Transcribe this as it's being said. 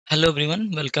Hello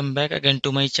everyone, welcome back again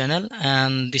to my channel,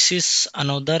 and this is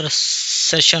another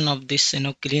session of this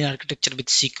clean architecture with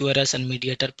CQRS and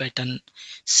Mediator pattern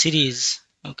series.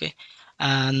 Okay,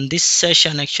 and this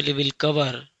session actually will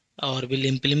cover or will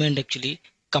implement actually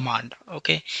command.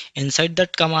 Okay, inside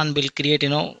that command we'll create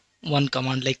one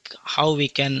command, like how we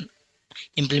can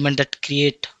implement that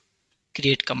create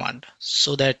command,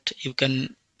 so that you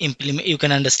can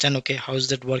understand, okay, how is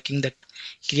that working, that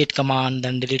create command,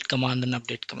 then delete command, then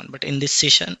update command. But in this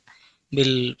session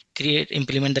we'll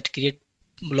implement that create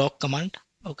block command.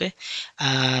 Okay,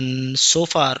 and so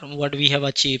far what we have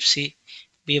achieved, see,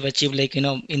 we have achieved, like,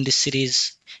 in this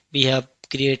series we have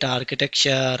create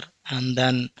architecture, and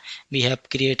then we have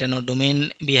create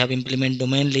domain, we have implement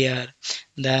domain layer,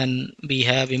 then we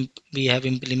have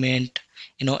implement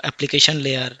application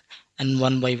layer, and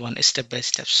one by one, step by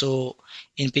step. So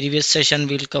in previous session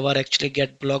we'll cover actually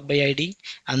get block by id,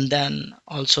 and then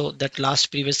also that last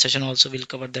previous session also will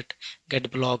cover that get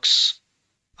blocks,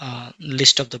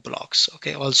 list of the blocks.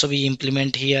 Okay, also we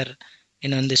implement here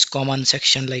in this common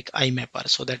section like imapper,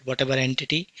 so that whatever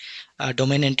entity,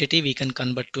 domain entity, we can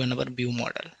convert to another view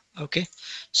model. Okay,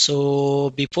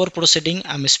 so before proceeding,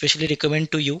 I'm especially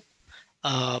recommend to you,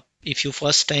 if you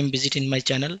first time visit in my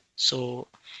channel, so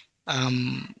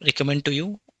recommend to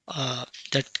you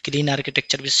that clean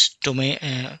architecture with domain,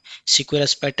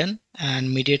 CQRS pattern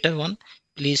and mediator one.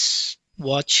 Please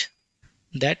watch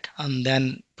that and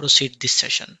then proceed this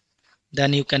session.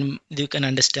 Then you can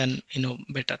understand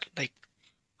better, like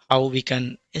how we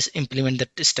can implement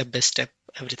that step by step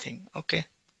everything. Okay,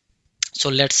 so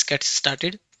let's get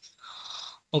started.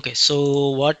 Okay,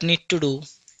 so what need to do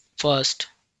first,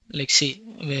 like, see,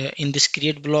 in this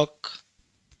create block,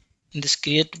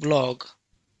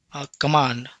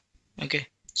 command. Okay,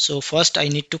 so first I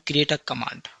need to create a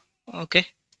command. Okay,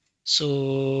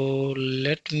 so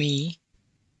let me,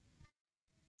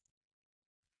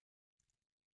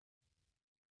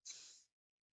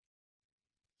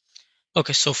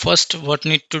 okay, so first what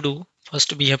need to do,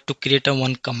 first we have to create a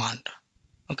one command.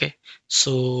 Okay,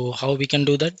 so how we can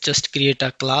do that, just create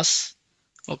a class.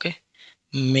 Okay,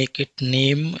 make it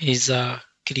name is a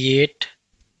create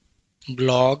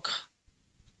blog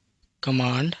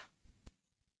command.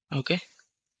 Okay,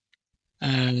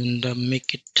 and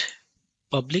make it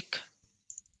public.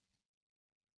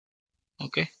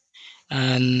 Okay,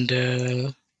 and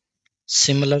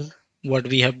similar what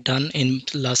we have done in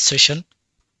last session,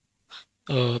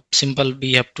 simple,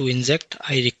 we have to inject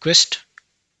I request,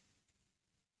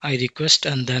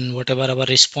 and then whatever our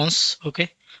response.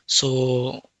 Okay,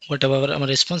 so whatever our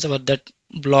response about that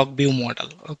block view model.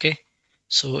 Okay,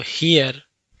 so here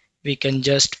we can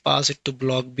just pass it to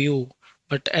block view,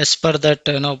 but as per that,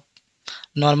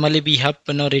 normally we have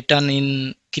written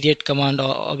in create command,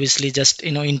 or obviously just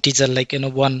integer, like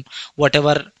one,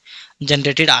 whatever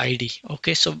generated id.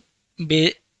 Okay, so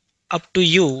be up to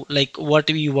you, like what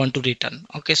you want to return.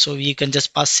 Okay, so you can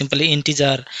just pass simply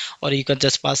integer, or you can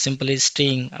just pass simply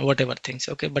string, whatever things.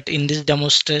 Okay, but in this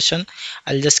demonstration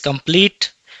I'll just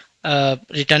complete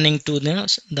returning to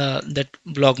the that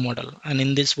block model. And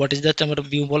in this, what is that our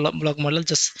view block model,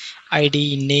 just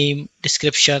id, name,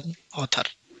 description, author.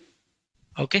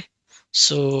 Okay,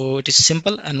 so it is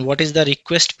simple. And what is the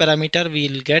request parameter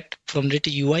we'll get from the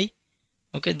ui?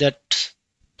 Okay, that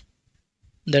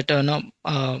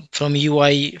from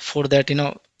ui, for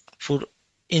that, for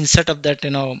insert of that,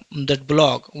 that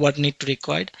block, what need to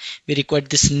require, we require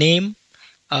this name.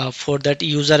 For that,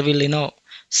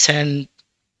 send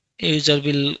user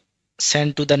will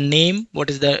send to the name, what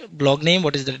is the blog name,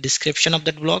 what is the description of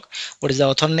that blog, what is the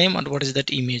author name, and what is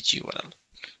that image url.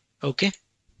 Okay,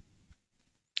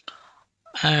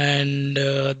 and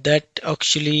that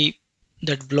actually,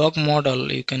 that block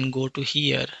model, you can go to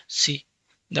here, see,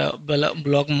 the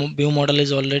view model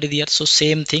is already there, so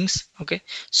same things. Okay,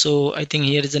 so I think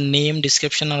here is a name,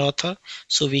 description, and author,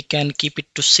 so we can keep it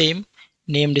to same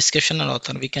name, description, and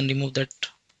author. We can remove that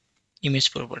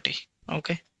image property.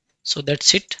 Okay, so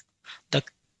that's it. The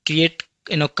create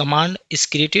command is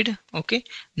created. Okay,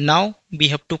 now we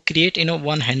have to create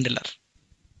one handler.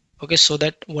 Okay, so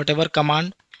that whatever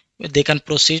command, they can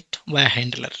proceed via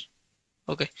handler.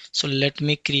 Okay, so let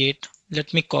me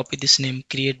copy this name,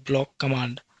 create block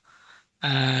command,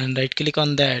 and right click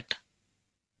on that,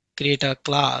 create a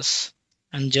class,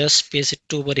 and just paste it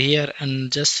to over here,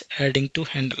 and just adding to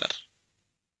handler.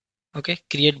 Okay,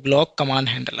 create block command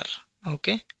handler.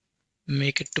 Okay,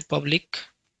 make it to public.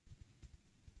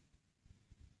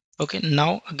 Okay,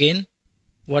 now again,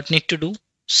 what need to do,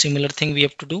 similar thing we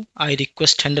have to do, I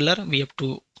request handler, we have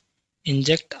to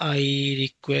inject I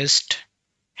request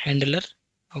handler.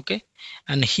 Okay,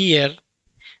 and here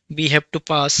we have to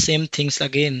pass same things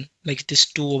again, like this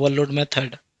two overload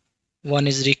method. One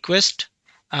is request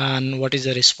and what is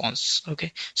the response.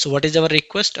 Okay, so what is our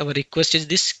request? Our request is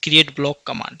this create block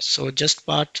command. So just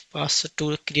pass it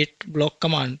to create block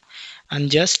command and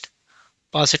just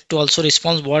pass it to also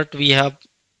response what we have,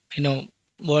 you know,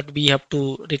 what we have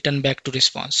to return back to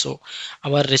response. So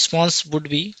our response would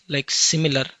be like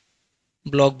similar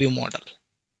block view model.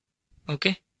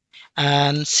 Okay,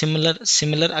 and similar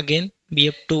again we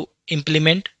have to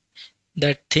implement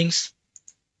that things.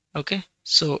 Okay,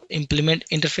 so implement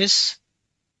interface.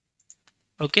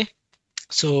 Okay,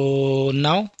 so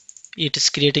now it is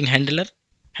creating handle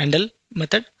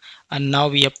method, and now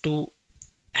we have to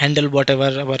handle whatever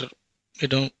our, you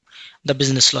know, the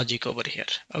business logic over here.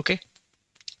 Okay,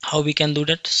 how we can do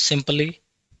that? Simply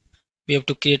we have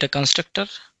to create a constructor.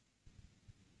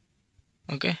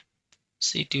 Okay,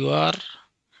 CQR,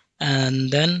 and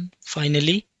then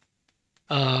finally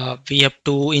we have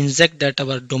to inject that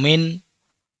our domain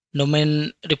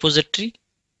repository.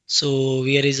 So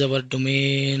where is our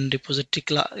domain repository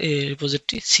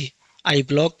repository? See,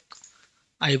 iBlock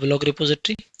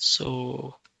repository.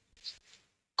 So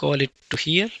call it to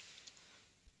here.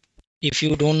 If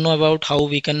you don't know about how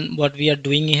we can, what we are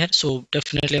doing here, so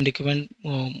definitely I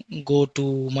recommend go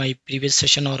to my previous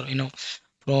session, or you know,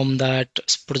 from that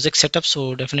project setup.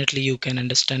 So definitely you can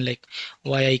understand like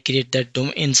why I create that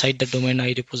inside the domain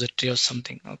I repository or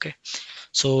something. Okay,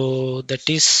 so that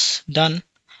is done,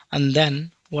 and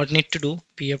then what need to do,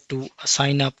 we have to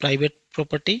assign a private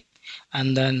property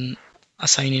and then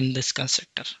assign in this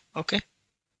constructor. Okay,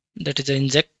 that is a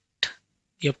inject.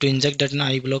 You have to inject that in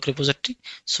iBlock repository.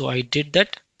 So I did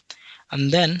that,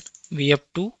 and then we have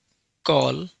to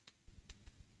call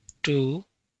to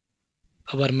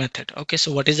our method. Okay,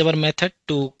 so what is our method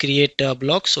to create a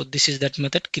block? So this is that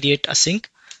method, create async.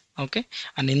 Okay,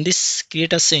 and in this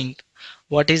create async,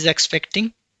 what is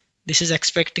expecting? This is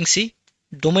expecting, see,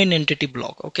 domain entity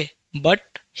block. Okay, but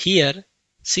here,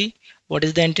 see, what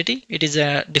is the entity? It is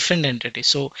a different entity,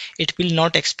 so it will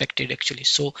not expect it actually.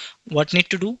 So what need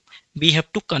to do, we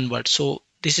have to convert. So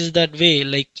this is that way,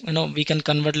 like, you know, we can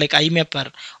convert like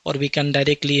imapper, or we can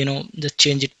directly, you know, just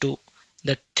change it to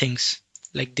that things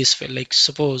like this way. Like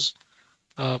suppose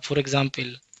for example,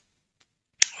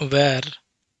 where,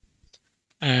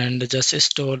 and just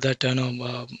store that, you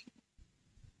know,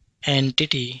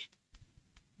 entity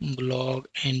blog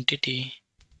entity.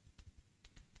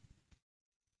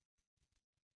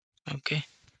 Okay,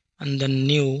 and then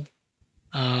new,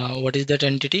 what is that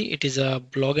entity? It is a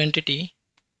blog entity.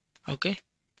 Okay,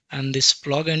 and this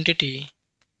blog entity,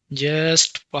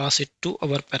 just pass it to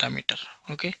our parameter.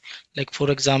 Okay, like for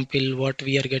example what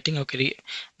we are getting. Okay,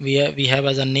 we have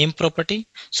as a name property,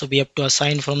 so we have to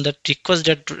assign from that request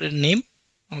that name.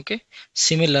 Okay,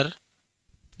 similar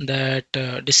that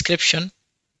description.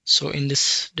 So in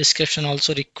this description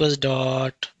also request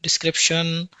dot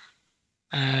description,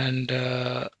 and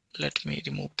let me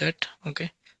remove that.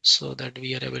 Okay, so that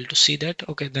we are able to see that.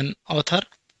 Okay, then author,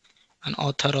 and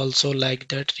author also like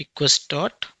that request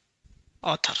dot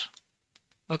author.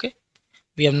 Okay,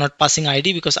 we are not passing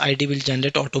id because id will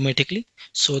generate automatically.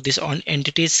 So this on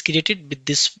entity is created with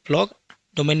this blog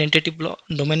domain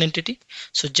entity.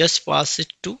 So just pass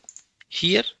it to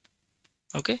here.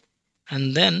 Okay,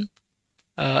 and then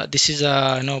this is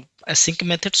a, you know, async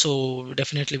method, so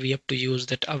definitely we have to use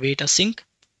that await async.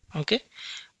 Okay,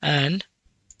 and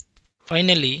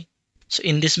finally, so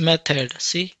in this method,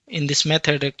 see, in this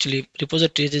method actually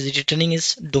repository is returning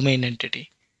is domain entity.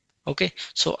 Okay,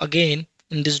 so again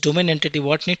in this domain entity,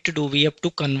 what need to do, we have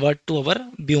to convert to our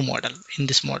view model in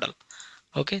this model.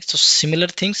 Okay, so similar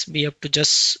things we have to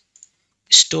just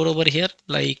store over here,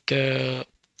 like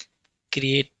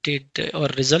created or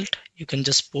result. You can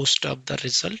just post up the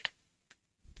result,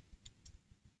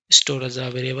 store as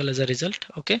a variable as a result.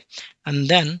 Okay, and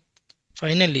then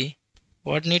finally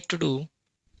what need to do,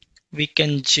 we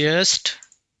can just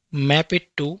map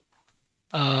it to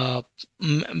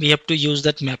we have to use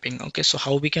that mapping. Okay, so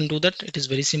how we can do that? It is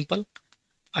very simple.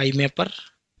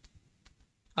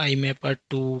 imapper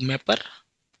to mapper.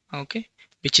 Okay,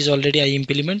 which is already I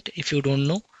implement. If you don't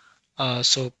know,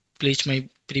 so please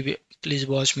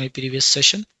watch my previous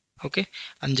session. Okay,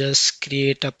 and just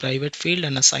create a private field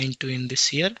and assign to in this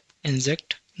here,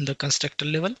 inject in the constructor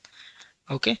level.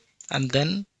 Okay, and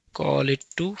then call it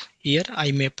to here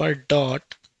imapper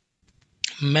dot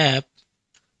map.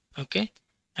 Okay,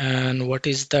 and what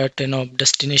is that, you know,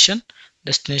 destination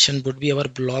would be our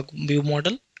blog view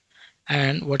model,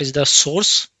 and what is the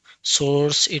source,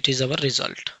 it is our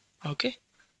result. Okay,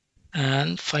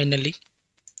 and finally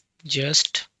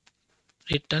just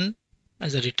return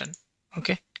as a return.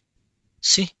 Okay,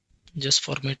 See, just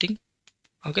formatting.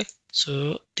 Okay,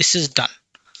 so this is done.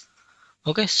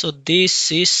 Okay, so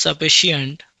this is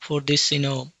sufficient for this,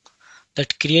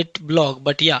 that create blog.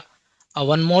 But yeah,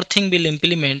 one more thing we'll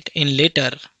implement in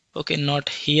later. Okay, not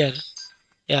here.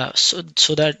 Yeah, so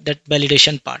that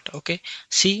validation part. Okay,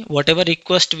 see, whatever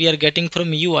request we are getting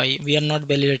from UI, we are not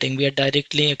validating, we are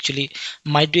directly actually,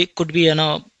 might be, could be,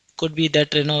 could be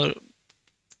that,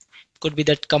 could be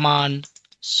that command.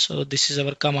 So this is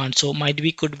our command, so might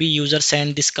be, could be user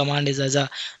send this command is as a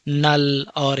null,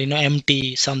 or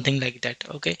empty, something like that.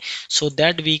 Okay, so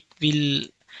that we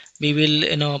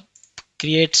will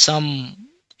create some,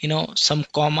 some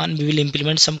common, we will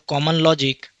implement some common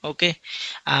logic. Okay,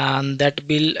 and that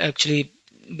will actually,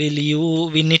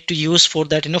 we need to use for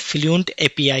that, fluent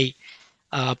API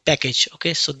package.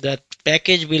 Okay, so that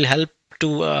package will help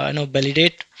to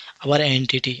validate our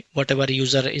entity, whatever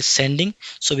user is sending.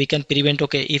 So we can prevent,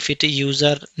 okay, if it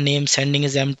user name sending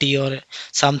is empty or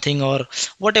something, or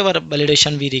whatever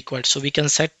validation we require, so we can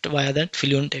set via that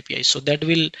fluent API. So that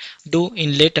will do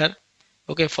in later.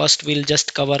 Okay, first we'll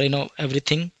just cover,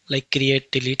 everything like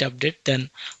create, delete, update,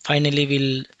 then finally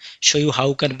we'll show you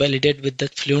how can validate with the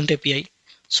fluent API.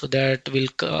 So that will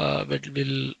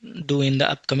do in the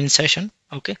upcoming session.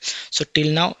 Okay, so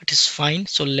till now it is fine,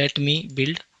 so let me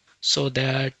build so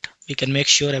that we can make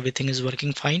sure everything is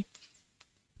working fine.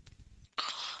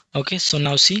 Okay, so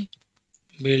now see,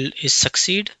 build is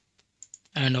succeed,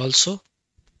 and also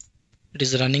it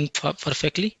is running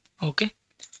perfectly. Okay,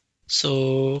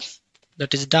 so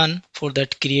that is done for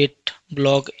that create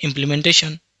blog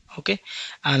implementation. Okay,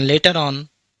 and later on,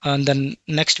 and then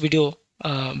next video,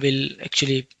 will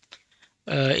actually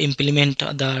implement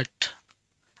that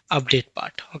update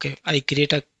part. Okay, I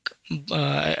create a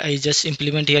I just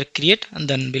implement here create, and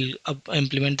then we'll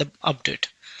implement the update.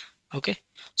 Okay,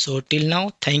 so till now,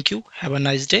 thank you, have a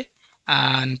nice day,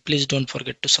 and please don't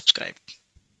forget to subscribe.